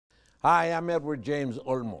Hi, I'm Edward James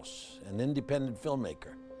Olmos, an independent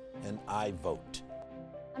filmmaker, and I vote.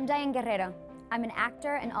 I'm Diane Guerrero. I'm an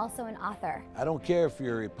actor and also an author. I don't care if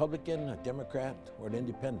you're a Republican, a Democrat, or an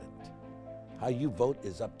independent. How you vote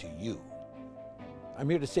is up to you. I'm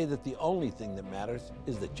here to say that the only thing that matters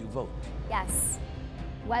is that you vote. Yes.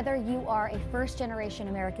 Whether you are a first-generation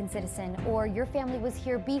American citizen or your family was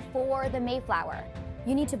here before the Mayflower,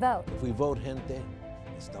 you need to vote. If we vote, gente,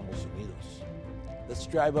 estamos unidos. Let's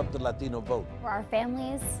drive up the Latino vote. For our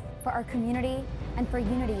families, for our community, and for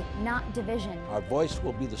unity, not division. Our voice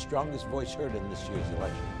will be the strongest voice heard in this year's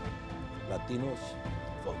election. Latinos,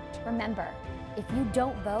 vote. Remember, if you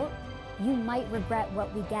don't vote, you might regret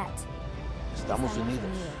what we get. Estamos unidos.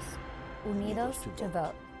 Unidos to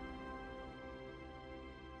vote.